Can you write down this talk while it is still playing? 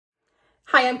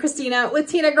Hi, I'm Christina with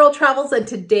Tinagirl Travels, and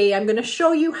today I'm going to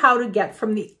show you how to get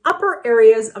from the upper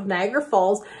areas of Niagara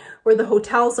Falls, where the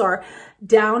hotels are,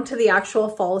 down to the actual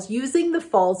falls using the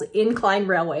Falls Incline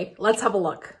Railway. Let's have a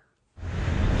look.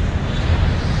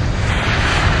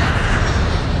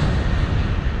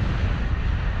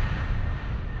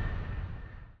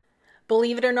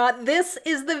 Believe it or not, this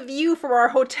is the view from our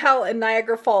hotel in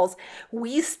Niagara Falls.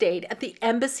 We stayed at the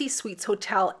Embassy Suites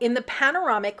Hotel in the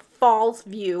panoramic Falls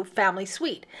View Family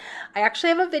Suite. I actually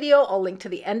have a video, I'll link to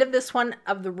the end of this one,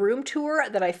 of the room tour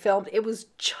that I filmed. It was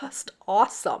just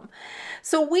awesome.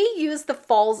 So we used the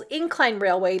Falls Incline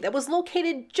Railway that was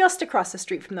located just across the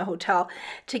street from the hotel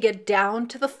to get down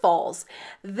to the falls.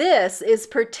 This is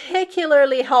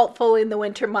particularly helpful in the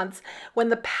winter months when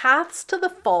the paths to the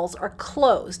falls are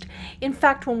closed. In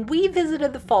fact, when we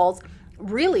visited the falls,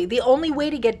 really, the only way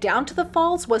to get down to the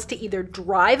falls was to either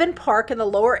drive and park in the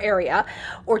lower area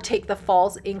or take the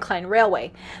Falls Incline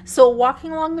Railway. So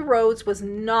walking along the roads was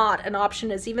not an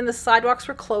option, as even the sidewalks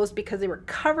were closed because they were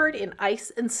covered in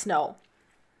ice and snow.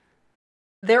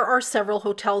 There are several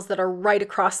hotels that are right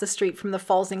across the street from the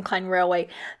Falls Incline Railway.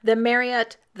 The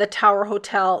Marriott, the Tower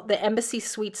Hotel, the Embassy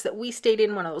Suites that we stayed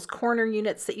in, one of those corner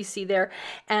units that you see there,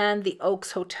 and the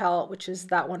Oaks Hotel, which is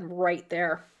that one right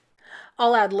there.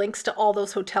 I'll add links to all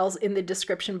those hotels in the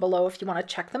description below if you want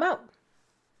to check them out.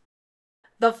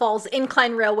 The Falls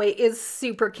Incline Railway is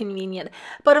super convenient,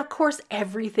 but of course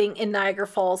everything in Niagara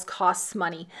Falls costs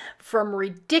money, from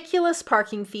ridiculous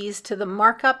parking fees to the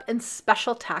markup and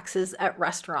special taxes at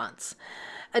restaurants.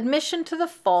 Admission to the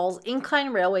Falls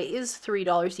Incline Railway is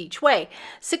 $3 each way,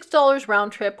 $6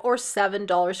 round trip or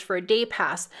 $7 for a day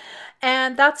pass,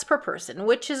 and that's per person,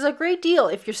 which is a great deal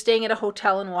if you're staying at a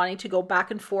hotel and wanting to go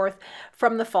back and forth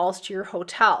from the falls to your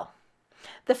hotel.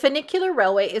 The Funicular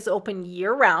Railway is open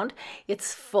year-round.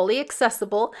 It's fully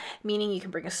accessible, meaning you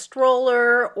can bring a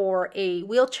stroller or a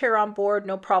wheelchair on board,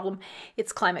 no problem.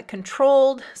 It's climate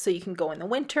controlled, so you can go in the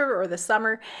winter or the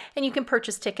summer, and you can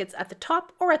purchase tickets at the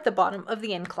top or at the bottom of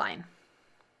the incline.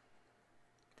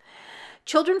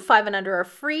 Children 5 and under are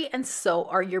free, and so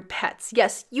are your pets.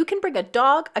 Yes, you can bring a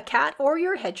dog, a cat, or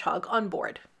your hedgehog on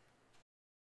board.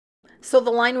 So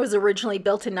the line was originally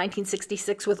built in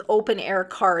 1966 with open-air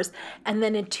cars, and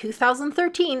then in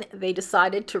 2013 they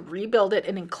decided to rebuild it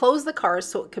and enclose the cars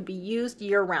so it could be used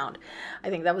year-round.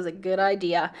 I think that was a good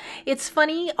idea. It's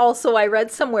funny also, I read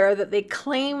somewhere that they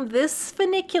claim this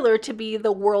funicular to be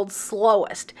the world's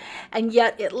slowest, and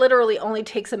yet it literally only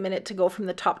takes a minute to go from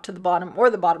the top to the bottom, or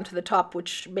the bottom to the top,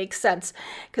 which makes sense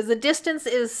because the distance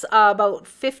is about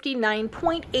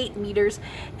 59.8 meters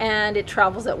and it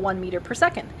travels at 1 meter per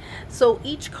second. So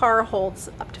each car holds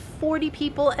up to 40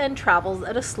 people and travels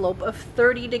at a slope of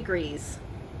 30 degrees.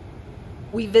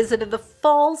 We visited the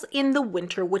falls in the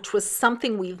winter, which was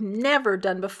something we've never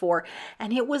done before,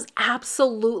 and it was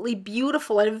absolutely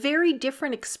beautiful and a very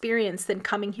different experience than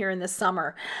coming here in the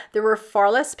summer. There were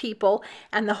far less people,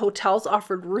 and the hotels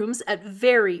offered rooms at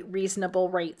very reasonable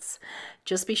rates.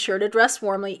 Just be sure to dress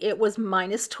warmly. It was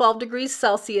minus 12 degrees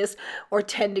Celsius or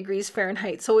 10 degrees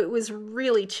Fahrenheit, so it was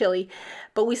really chilly,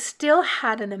 but we still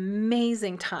had an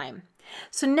amazing time.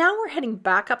 So now we're heading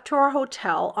back up to our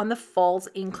hotel on the Falls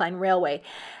Incline Railway,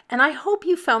 and I hope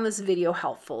you found this video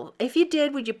helpful. If you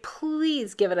did, would you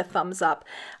please give it a thumbs up?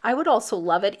 I would also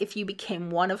love it if you became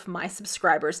one of my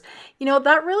subscribers. You know,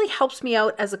 that really helps me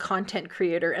out as a content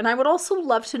creator, and I would also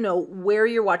love to know where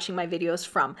you're watching my videos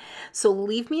from. So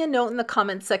leave me a note in the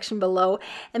comment section below,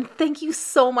 and thank you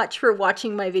so much for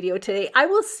watching my video today. I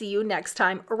will see you next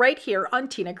time right here on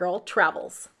Tinagirl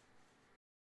Travels.